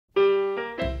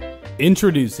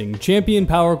Introducing Champion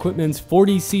Power Equipment's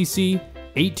 40cc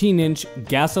 18-inch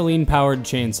gasoline-powered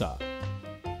chainsaw.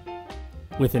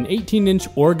 With an 18-inch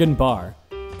Oregon bar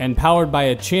and powered by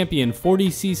a Champion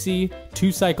 40cc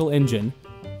 2-cycle engine,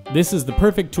 this is the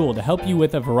perfect tool to help you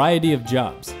with a variety of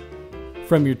jobs,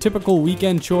 from your typical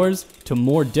weekend chores to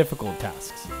more difficult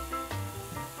tasks.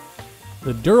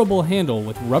 The durable handle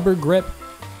with rubber grip,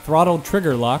 throttle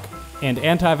trigger lock, and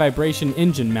anti-vibration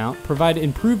engine mount provide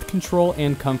improved control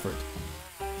and comfort,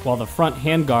 while the front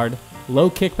handguard, low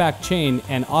kickback chain,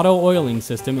 and auto oiling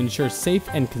system ensure safe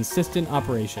and consistent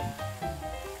operation.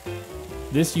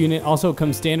 This unit also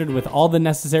comes standard with all the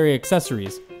necessary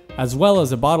accessories, as well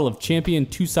as a bottle of Champion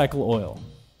 2-cycle oil.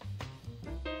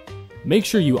 Make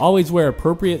sure you always wear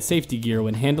appropriate safety gear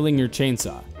when handling your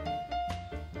chainsaw.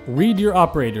 Read your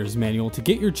operator's manual to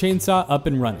get your chainsaw up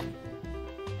and running.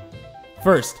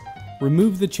 First,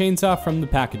 remove the chainsaw from the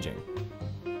packaging.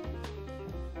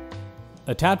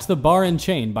 Attach the bar and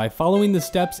chain by following the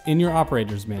steps in your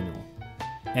operator's manual,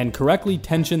 and correctly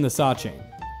tension the saw chain.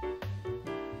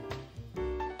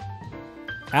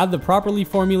 Add the properly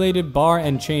formulated bar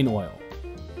and chain oil.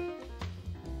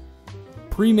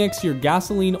 Pre-mix your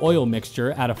gasoline oil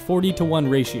mixture at a 40:1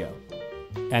 ratio,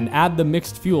 and add the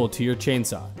mixed fuel to your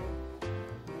chainsaw.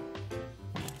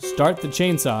 Start the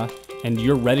chainsaw, and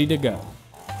you're ready to go.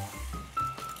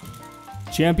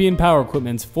 Champion Power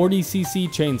Equipment's 40cc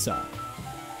chainsaw.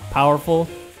 Powerful,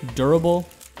 durable,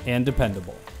 and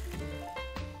dependable.